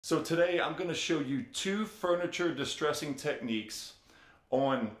So today I'm going to show you two furniture distressing techniques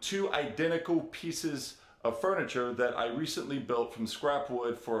on two identical pieces of furniture that I recently built from scrap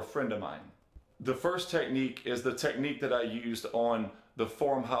wood for a friend of mine. The first technique is the technique that I used on the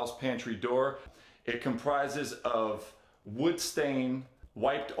farmhouse pantry door. It comprises of wood stain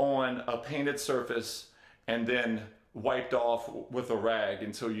wiped on a painted surface and then wiped off with a rag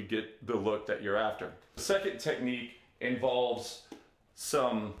until you get the look that you're after. The second technique involves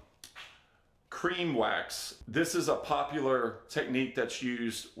some cream wax. This is a popular technique that's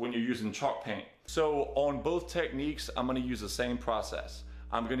used when you're using chalk paint. So on both techniques, I'm going to use the same process.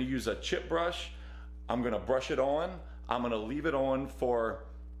 I'm going to use a chip brush. I'm going to brush it on. I'm going to leave it on for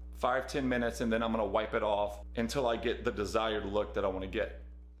 5-10 minutes and then I'm going to wipe it off until I get the desired look that I want to get.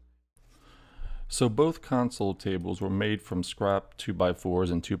 So both console tables were made from scrap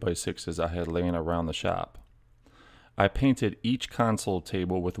 2x4s and 2x6s I had laying around the shop. I painted each console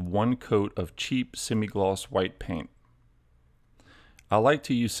table with one coat of cheap semi-gloss white paint. I like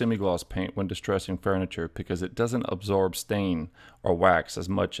to use semi-gloss paint when distressing furniture because it doesn't absorb stain or wax as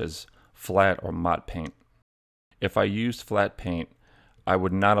much as flat or matte paint. If I used flat paint, I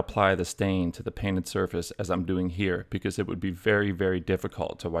would not apply the stain to the painted surface as I'm doing here because it would be very, very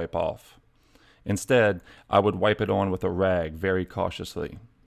difficult to wipe off. Instead, I would wipe it on with a rag very cautiously.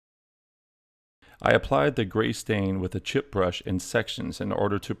 I applied the gray stain with a chip brush in sections in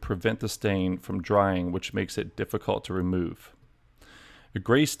order to prevent the stain from drying, which makes it difficult to remove. The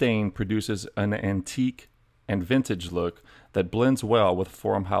gray stain produces an antique and vintage look that blends well with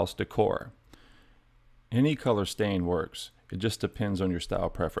farmhouse decor. Any color stain works, it just depends on your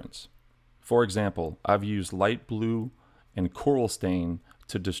style preference. For example, I've used light blue and coral stain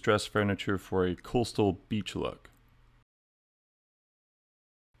to distress furniture for a coastal beach look.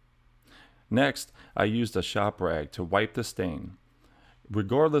 Next, I used a shop rag to wipe the stain.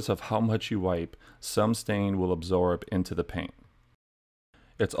 Regardless of how much you wipe, some stain will absorb into the paint.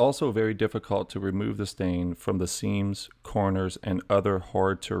 It's also very difficult to remove the stain from the seams, corners, and other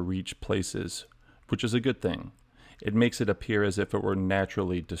hard-to-reach places, which is a good thing. It makes it appear as if it were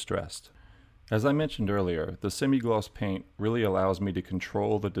naturally distressed. As I mentioned earlier, the semi-gloss paint really allows me to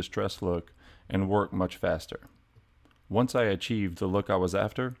control the distressed look and work much faster. Once I achieved the look I was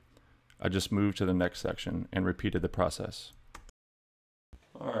after, I just moved to the next section and repeated the process.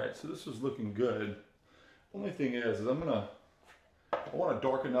 Alright, so this is looking good. Only thing is I want to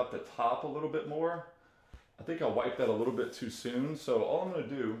darken up the top a little bit more. I think I wiped that a little bit too soon, so all I'm going to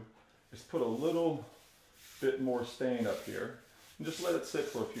do is put a little bit more stain up here and just let it sit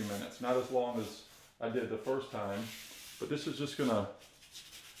for a few minutes. Not as long as I did the first time, but this is just going to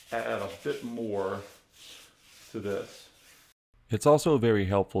add a bit more to this. It's also very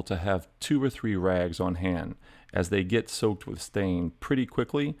helpful to have 2 or 3 rags on hand. As they get soaked with stain pretty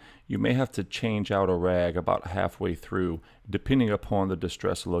quickly, you may have to change out a rag about halfway through, depending upon the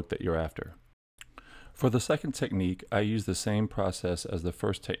distressed look that you're after. For the second technique, I use the same process as the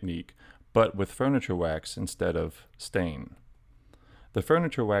first technique, but with furniture wax instead of stain. The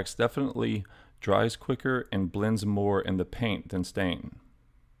furniture wax definitely dries quicker and blends more in the paint than stain.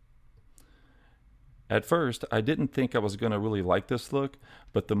 At first, I didn't think I was going to really like this look,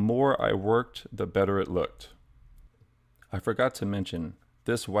 but the more I worked, the better it looked. I forgot to mention,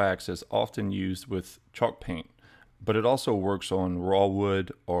 this wax is often used with chalk paint, but it also works on raw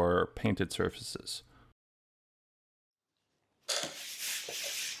wood or painted surfaces.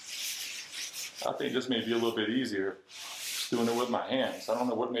 I think this may be a little bit easier doing it with my hands. I don't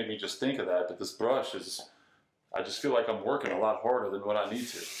know what made me just think of that, but this brush is, I just feel like I'm working a lot harder than what I need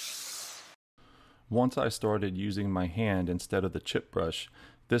to. Once I started using my hand instead of the chip brush,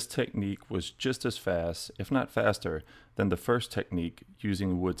 this technique was just as fast, if not faster, than the first technique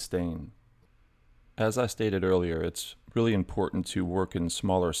using wood stain. As I stated earlier, it's really important to work in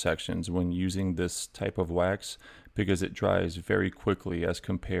smaller sections when using this type of wax because it dries very quickly as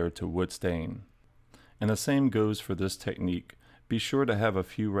compared to wood stain. And the same goes for this technique. Be sure to have a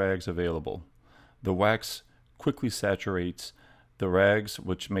few rags available. The wax quickly saturates the rags,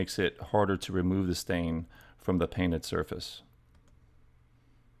 which makes it harder to remove the stain from the painted surface.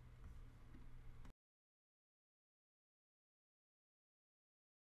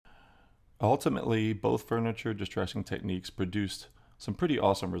 Ultimately, both furniture distressing techniques produced some pretty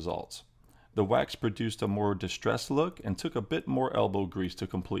awesome results. The wax produced a more distressed look and took a bit more elbow grease to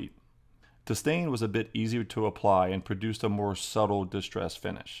complete. The stain was a bit easier to apply and produced a more subtle distressed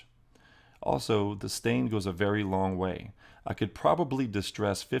finish. Also, the stain goes a very long way. I could probably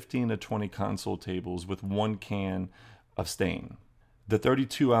distress 15 to 20 console tables with 1 can of stain. The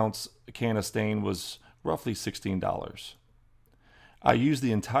 32-ounce can of stain was roughly $16. I used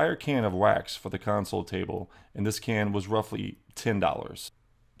the entire can of wax for the console table, and this can was roughly $10.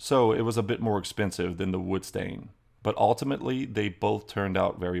 So it was a bit more expensive than the wood stain, but ultimately they both turned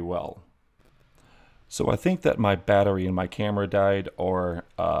out very well. So I think that my battery in my camera died, or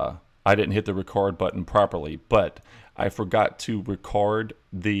I didn't hit the record button properly, but I forgot to record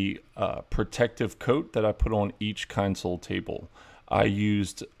the protective coat that I put on each console table. I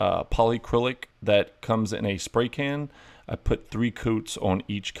used polyacrylic that comes in a spray can. I put 3 coats on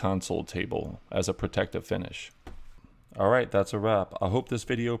each console table as a protective finish. Alright, that's a wrap. I hope this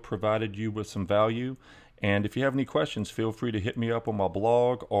video provided you with some value, and if you have any questions, feel free to hit me up on my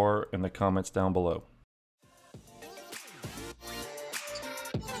blog or in the comments down below.